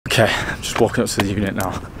Okay, I'm just walking up to the unit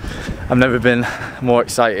now. I've never been more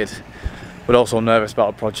excited, but also nervous about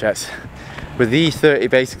a project. With the E30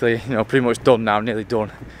 basically, you know, pretty much done now, nearly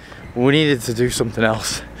done, we needed to do something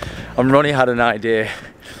else. And Ronnie had an idea.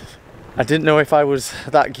 I didn't know if I was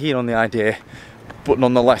that keen on the idea, but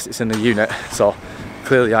nonetheless it's in the unit, so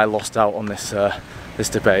clearly I lost out on this this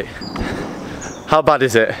debate. How bad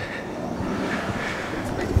is it?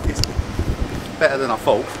 It's better than I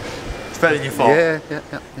thought. It's better than you thought? Yeah.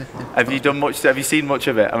 Have you done much, have you seen much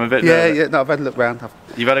of it? I'm a bit nervous. Yeah, no, I've had a look round.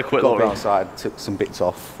 You've had a quick look round? Outside, took some bits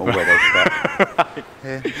off already. But, Right.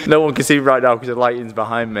 Yeah. No one can see right now because the lighting's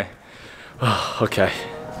behind me. Okay.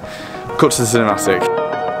 Cut to the cinematic.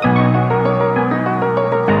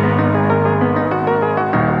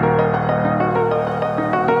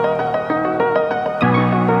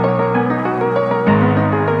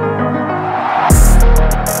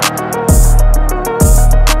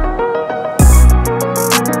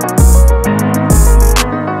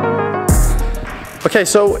 Okay,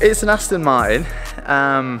 so it's an Aston Martin.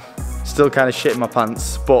 Still kind of shitting my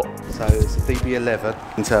pants, but... So it's a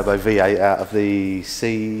DB11 turbo V8 out of the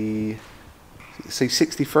C63?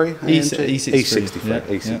 E63. Yeah.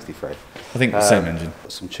 E63. I think the same engine.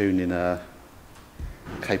 Got some tuning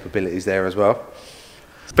capabilities there as well.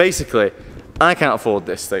 Basically, I can't afford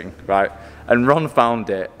this thing, right? And Ron found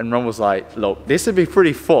it, and Ron was like, look, this would be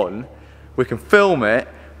pretty fun. We can film it,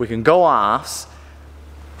 we can go arse.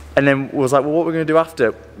 And then was like, well, what we're going to do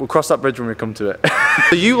after? We'll cross that bridge when we come to it.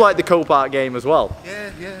 So you like the co-part game as well?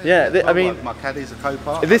 Yeah. I mean, my caddy's a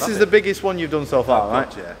co-part. This is the biggest one you've done so far,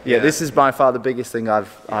 right? Yeah, this is by far the biggest thing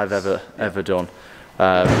I've ever done,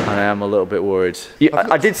 and I am a little bit worried.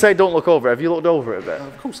 I did say don't look over it. Have you looked over it a bit?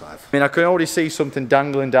 Of course I have. I mean, I can already see something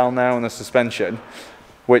dangling down there on the suspension,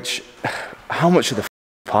 which, how much of the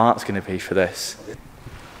part's going to be for this?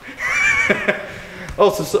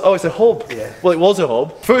 Oh, it's a hub. Yeah. Well, it was a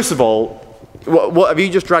hub. First of all, what have you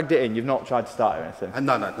just dragged it in? You've not tried to start it or anything?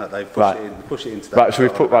 No. They push it into that. Right. So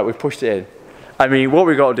we've pushed it in. I mean, what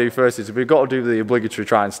we've got to do first is we've got to do the obligatory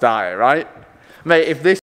try and start it, right? Mate, if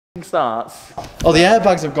this starts. Oh, the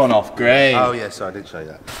airbags have gone off. Great. Oh yeah, sorry, I didn't show you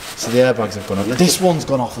that. So the airbags have gone off. This one's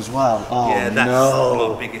gone off as well. Oh yeah, that's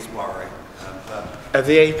no. my biggest worry. Have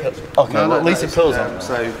the A-pills? Okay, well, at least the pills on.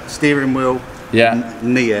 So steering wheel. Yeah.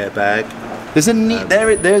 Knee airbag. There's a knee.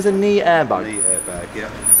 There's a knee airbag. Knee airbag. Yeah.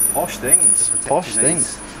 Posh things. Posh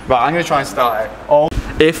things. Right, I'm gonna try and start it. Oh.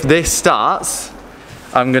 If this starts,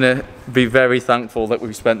 I'm gonna be very thankful that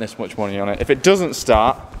we've spent this much money on it. If it doesn't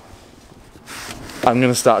start, I'm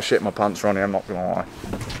gonna start shitting my pants, Ronnie. I'm not gonna lie.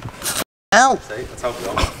 Ow! See, I told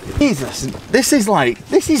you. Jesus, this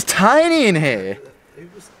is tiny in here. Who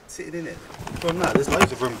was sitting in it? Well, no, there's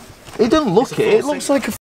loads of room. It doesn't look it. It looks like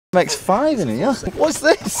a X5 in here. What's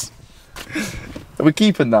this? Are we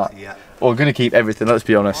keeping that? Yeah. Well, we're gonna keep everything. Let's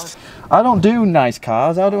be honest. I don't do nice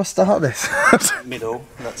cars. How do I start this? Middle.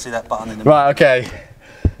 Let's see that button in the middle. Right. Okay.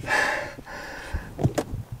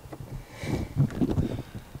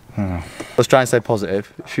 Let's try and stay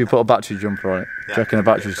positive. Should we put a battery jumper on it? Do you reckon the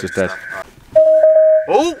battery's just dead?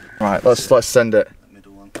 Oh! Right, let's send it.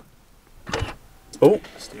 Middle one.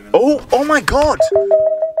 Oh my god!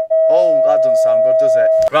 Oh, that doesn't sound good, does it?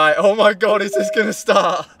 Right, oh my god, is this gonna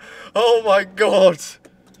start? Oh my god!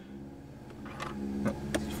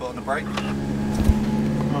 Did you foot on the brake?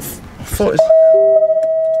 My foot is...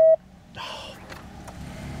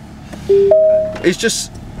 It's just...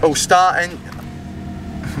 Oh, starting...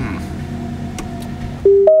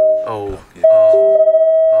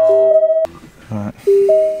 Right.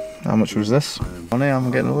 How much was this? I'm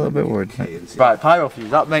getting a little bit worried. Right, pyro fuse,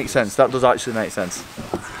 that makes sense. That does actually make sense.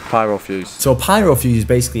 Pyro fuse. So a pyro fuse is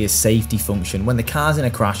basically a safety function. When the car's in a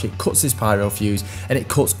crash, it cuts this pyro fuse and it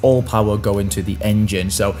cuts all power going to the engine.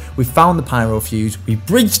 So we found the pyro fuse, we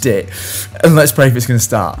bridged it, and let's pray if it's going to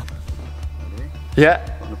start. Yeah.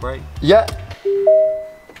 On the brake? Yeah.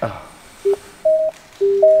 Oh.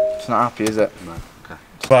 It's not happy, is it? No. Okay.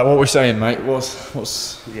 Right, what we're saying, mate?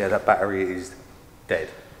 What's? Yeah, that battery is dead.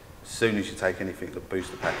 As soon as you take anything to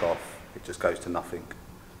boost the pack off, it just goes to nothing.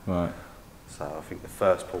 Right. So I think the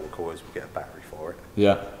first port of call is we get a battery for it.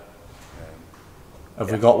 Yeah.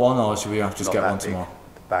 Have we got one, or should we have to just get one tomorrow?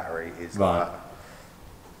 The battery is right. like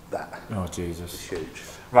that. Oh Jesus! It's huge.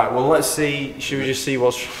 Right, well let's see, should we just see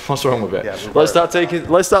what's wrong with it? Yeah, let's start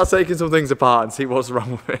taking some things apart and see what's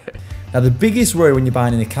wrong with it. Now the biggest worry when you're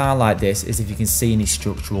buying in a car like this is if you can see any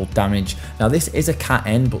structural damage. Now this is a cat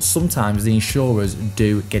end, but sometimes the insurers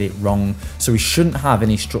do get it wrong, so we shouldn't have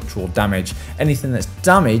any structural damage. Anything that's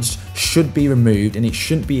damaged should be removed and it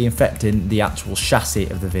shouldn't be infecting the actual chassis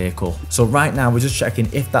of the vehicle. So right now we're just checking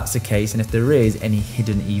if that's the case and if there is any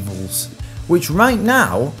hidden evils. Which right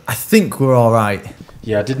now, I think we're alright.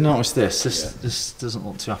 Yeah, I did notice this. This doesn't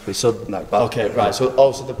look too happy. So no, but okay, right. So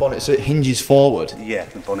also the bonnet, so it hinges forward. Yeah,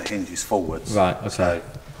 the bonnet hinges forwards. Right. Okay.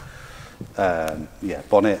 So, yeah,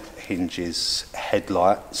 bonnet hinges,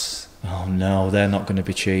 headlights. Oh no, they're not going to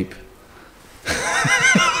be cheap.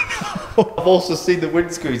 I've also seen the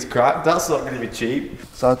windscreen's cracked. That's not going to be cheap.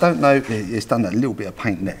 So I don't know. It's done a little bit of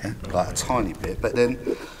paint there, like a tiny bit, but then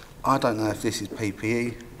I don't know if this is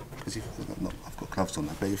PPE because I've got gloves on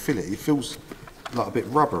there, but you feel it. It feels like a bit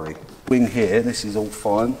rubbery. Wing here, this is all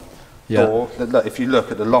fine. Yeah. Door, look, if you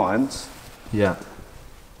look at the lines, yeah,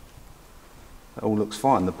 it all looks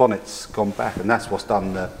fine. The bonnet's gone back, and that's what's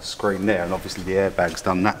done the screen there, and obviously the airbag's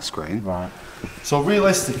done that screen. Right. So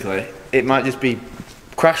realistically, it might just be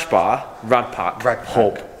crash bar, rad pack,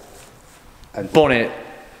 hub, and bonnet,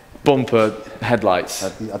 bumper, headlights.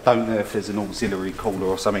 I don't know if there's an auxiliary cooler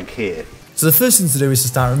or something here. So the first thing to do is to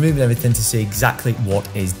start removing everything to see exactly what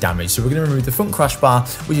is damaged. So we're going to remove the front crash bar,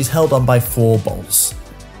 which is held on by 4 bolts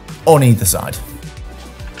on either side.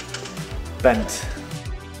 Bent.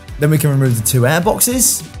 Then we can remove the 2 air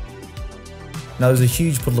boxes. Now there's a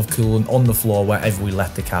huge puddle of coolant on the floor wherever we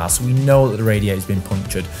left the car, so we know that the radiator's been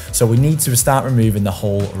punctured. So we need to start removing the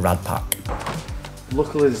whole rad pack.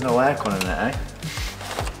 Luckily there's no aircon in it, eh?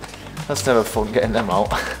 That's never fun getting them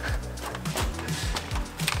out.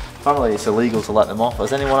 Apparently it's illegal to let them off.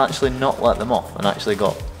 Has anyone actually not let them off and actually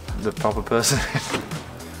got the proper person in?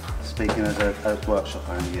 Speaking as a workshop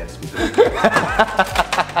owner, yes, we do.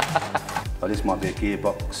 Oh, this might be a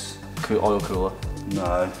gearbox. Oil cooler?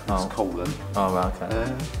 No, it's coolant. Oh, right,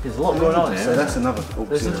 okay. There's a lot going on here. So that's another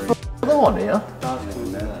There's auxiliary. another one here.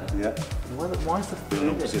 Yeah. Why is the An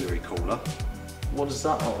auxiliary cooler. What does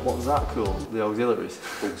that cool? The auxiliaries?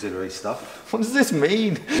 Auxiliary stuff. What does this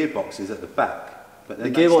mean? Gearbox is at the back. But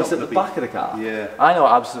The gearbox at the back of the car? Yeah. I know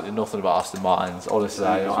absolutely nothing about Aston Martins, honestly,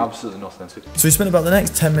 I know absolutely nothing. So we spent about the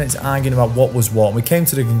next 10 minutes arguing about what was what, and we came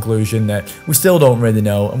to the conclusion that we still don't really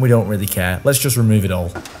know and we don't really care. Let's just remove it all.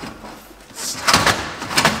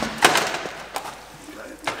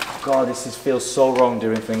 God, this feels so wrong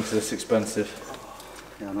doing things this expensive.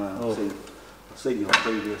 Yeah, I know. I've seen your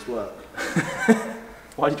previous work.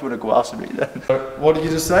 Why did you want to go after me then? What did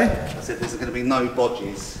you just say? I said there's going to be no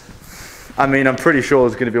bodges. I mean, I'm pretty sure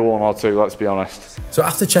there's going to be 1 or 2, let's be honest. So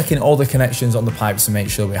after checking all the connections on the pipes to make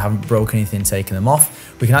sure we haven't broken anything, taken them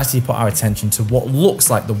off, we can actually put our attention to what looks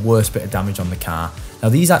like the worst bit of damage on the car. Now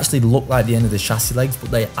these actually look like the end of the chassis legs, but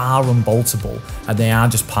they are unboltable and they are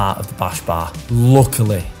just part of the bash bar,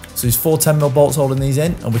 luckily. So there's 4 10mm bolts holding these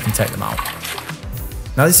in and we can take them out.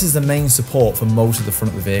 Now this is the main support for most of the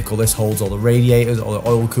front of the vehicle. This holds all the radiators, all the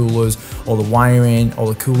oil coolers, all the wiring, all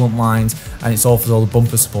the coolant lines, and it offers all the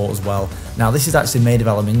bumper support as well. Now this is actually made of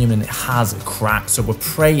aluminium and it has cracked, so we're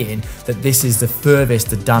praying that this is the furthest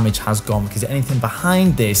the damage has gone, because anything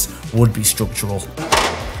behind this would be structural.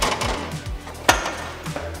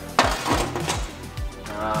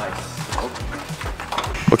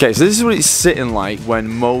 Okay, so this is what it's sitting like when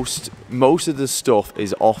most of the stuff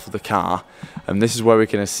is off the car, and this is where we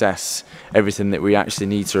can assess everything that we actually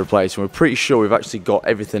need to replace, and we're pretty sure we've actually got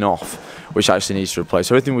everything off which actually needs to replace.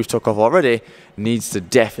 So everything we've took off already needs to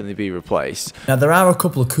definitely be replaced. Now there are a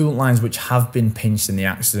couple of coolant lines which have been pinched in the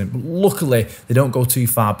accident, but luckily they don't go too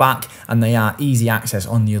far back and they are easy access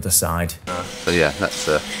on the other side. So yeah, that's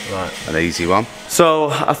an easy one.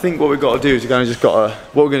 So I think what we've got to do is we're going to just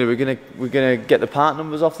what we're going to do, we're going to get the part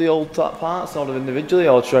numbers off the old parts sort of individually,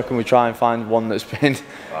 or do you reckon we try and find one that's been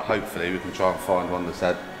Well, hopefully we can try and find one that's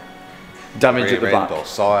had damage at the back or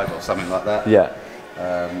side or something like that. Yeah.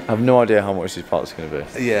 I have no idea how much these parts are going to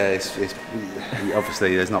be. Yeah, it's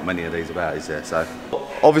obviously there's not many of these about, is there? So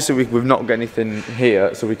obviously we've not got anything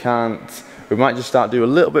here, so we might just start doing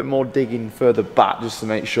a little bit more digging further back just to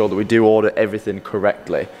make sure that we do order everything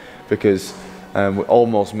correctly, because we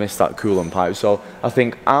almost missed that coolant pipe. So I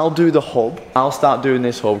think I'll do the hub. I'll start doing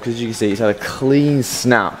this hub because as you can see it's had a clean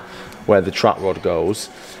snap where the trap rod goes.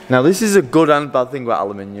 Now this is a good and bad thing about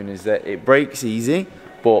aluminium, is that it breaks easy,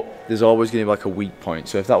 but there's always going to be like a weak point.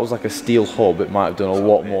 So if that was like a steel hub, it might have done a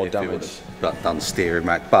lot more damage. Done steering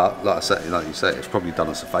back, but like you say, it's probably done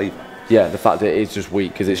us a favour. yeah, the fact that it is just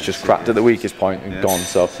weak because it's just cracked at the weakest point and gone.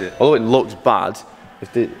 So although it looks bad,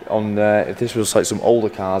 if this was like some older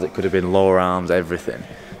cars, it could have been lower arms, everything.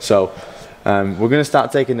 So we're going to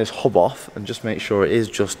start taking this hub off and just make sure it is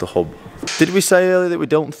just the hub. Did we say earlier that we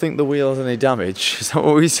don't think the wheel has any damage? Is that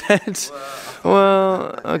what we said?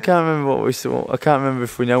 Well, I can't remember what we said. I can't remember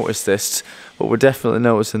if we noticed this, but we're definitely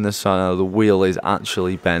noticing this right now. The wheel is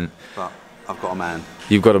actually bent. But I've got a man.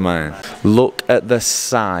 You've got a man. Look at the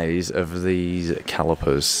size of these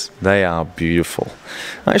calipers. They are beautiful.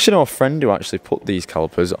 I actually know a friend who actually put these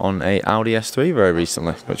calipers on a Audi S3 very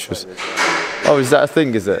recently, which was... Oh, is that a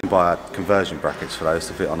thing, is it? Buy conversion brackets for those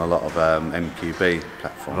to fit on a lot of MQB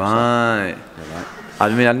platforms. Right. So, yeah, right.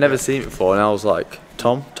 I mean, I'd never seen it before, and I was like,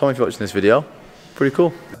 Tom, if you're watching this video, pretty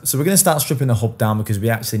cool. So we're going to start stripping the hub down because we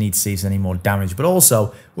actually need to see if there's any more damage, but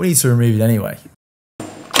also we need to remove it anyway.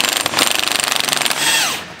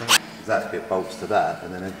 That bit bolts to that,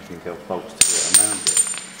 and then everything else bolts to it around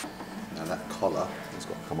it. Now that collar has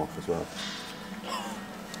got to come off as well.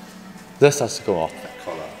 This has to go off. That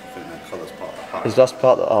collar, I think that collar's part of the part. Is that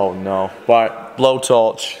part of... Oh no. Right,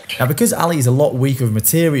 blowtorch. Now because Ali is a lot weaker of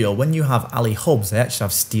material, when you have Ali hubs, they actually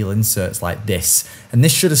have steel inserts like this, and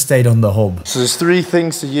this should have stayed on the hub. So there's 3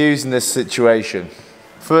 things to use in this situation.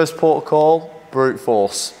 First port of call, brute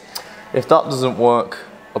force. If that doesn't work,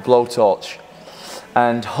 a blowtorch.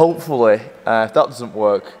 And hopefully, if that doesn't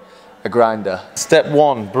work, a grinder. Step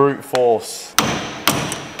 1, brute force.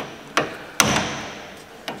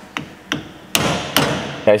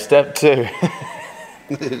 Okay, step 2.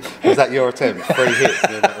 Was that your attempt? 3 hits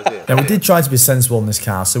and then that was it? Now we did try to be sensible in this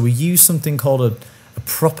car, so we used something called a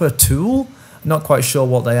proper tool. I'm not quite sure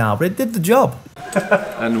what they are, but it did the job.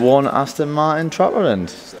 And 1 Aston Martin trapper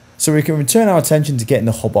end. So we can return our attention to getting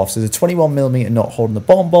the hub off. So there's a 21mm nut holding the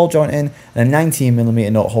bottom ball joint in, and a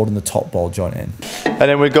 19mm nut holding the top ball joint in. And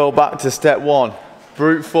then we go back to step 1,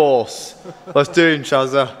 brute force. Let's do him,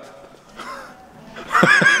 Chazza.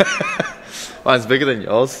 Mine's bigger than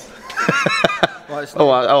yours.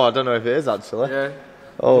 Oh, I don't know if it is actually. Yeah.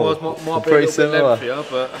 Oh, might be pretty a similar. Lengthier,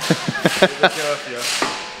 but a bit girthier.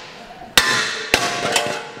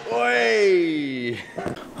 Oi!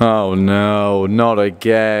 Oh no, not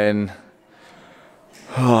again.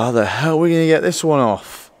 Oh, how the hell are we going to get this one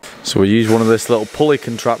off? So we use one of this little pulley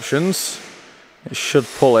contraptions. It should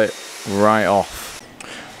pull it right off.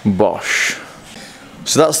 Bosh.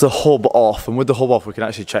 So that's the hub off, and with the hub off we can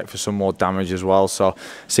actually check for some more damage as well. So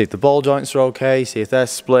see if the ball joints are okay, see if they're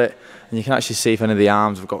split, and you can actually see if any of the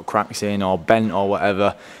arms have got cracks in or bent or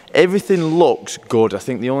whatever. Everything looks good. I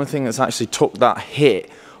think the only thing that's actually took that hit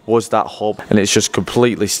was that hub, and it's just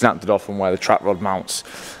completely snapped it off from where the trap rod mounts.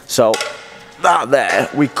 So that there,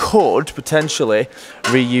 we could potentially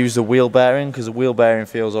reuse the wheel bearing, because the wheel bearing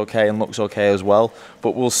feels okay and looks okay as well,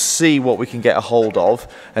 but we'll see what we can get a hold of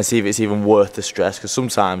and see if it's even worth the stress, because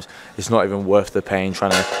sometimes it's not even worth the pain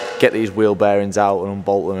trying to get these wheel bearings out and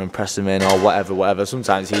unbolt them and press them in or whatever.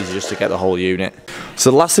 Sometimes it's easier just to get the whole unit.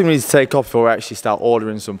 So the last thing we need to take off before we actually start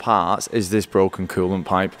ordering some parts is this broken coolant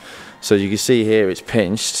pipe. So you can see here it's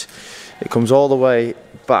pinched, it comes all the way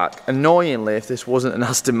back. Annoyingly, if this wasn't an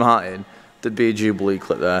Aston Martin, there'd be a Jubilee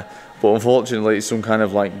clip there, but unfortunately it's some kind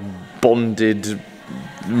of like bonded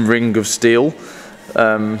ring of steel.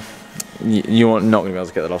 You're not going to be able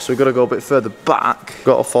to get that off, so we've got to go a bit further back,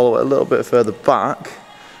 got to follow it a little bit further back,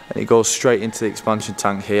 and it goes straight into the expansion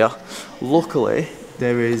tank here. Luckily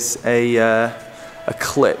there is a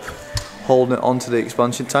clip holding it onto the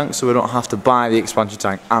expansion tank, so we don't have to buy the expansion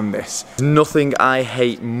tank and this. There's nothing I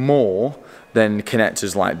hate more than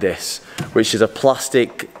connectors like this, which is a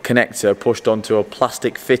plastic connector pushed onto a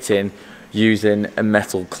plastic fitting using a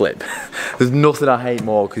metal clip. There's nothing I hate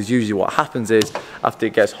more, because usually what happens is after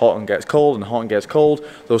it gets hot and gets cold and hot and gets cold,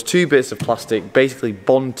 those 2 bits of plastic basically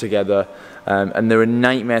bond together, and they're a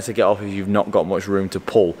nightmare to get off if you've not got much room to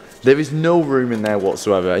pull. There is no room in there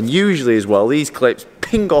whatsoever, and usually as well these clips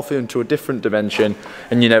ping off into a different dimension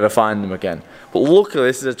and you never find them again. But luckily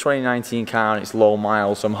this is a 2019 car and it's low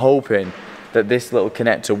miles, so I'm hoping that this little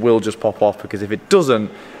connector will just pop off, because if it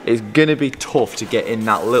doesn't, it's gonna be tough to get in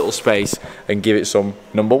that little space and give it some,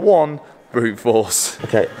 number 1, brute force.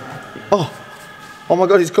 Okay. Oh my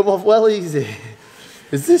god, it's come off well easy.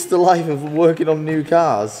 Is this the life of working on new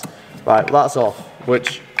cars? Right, that's off,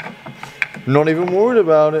 which, not even worried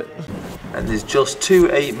about it. And there's just 2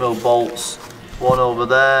 8mm bolts, one over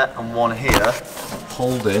there and one here,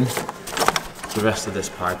 holding the rest of this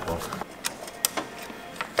pipe on.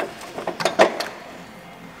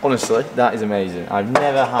 Honestly, that is amazing. I've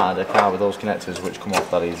never had a car with those connectors which come off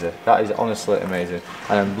that easy. That is honestly amazing.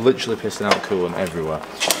 And I'm literally pissing out coolant everywhere.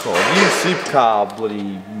 Cool. You supercar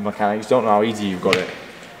bloody mechanics don't know how easy you've got it.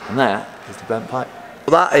 And there is the bent pipe.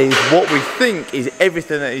 Well, that is what we think is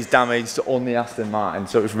everything that is damaged on the Aston Martin.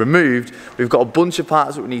 So it's removed. We've got a bunch of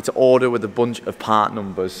parts that we need to order with a bunch of part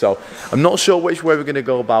numbers. So I'm not sure which way we're going to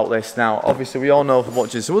go about this. Now, obviously, we all know from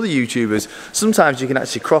watching some other YouTubers, sometimes you can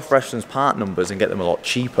actually cross-reference part numbers and get them a lot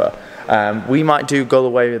cheaper. We might go the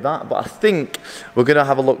way with that, but I think we're going to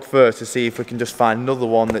have a look first to see if we can just find another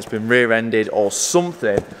one that's been rear-ended or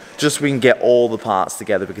something, just so we can get all the parts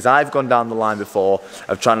together, because I've gone down the line before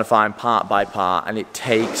of trying to find part by part and it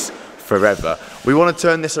takes forever. We want to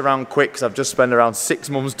turn this around quick because I've just spent around 6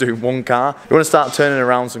 months doing one car. We want to start turning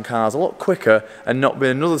around some cars a lot quicker and not be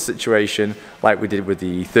in another situation like we did with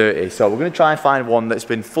the E30. So we're going to try and find one that's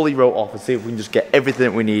been fully wrote off and see if we can just get everything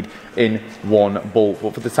that we need in one bulk.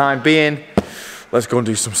 But for the time being, let's go and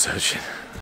do some searching.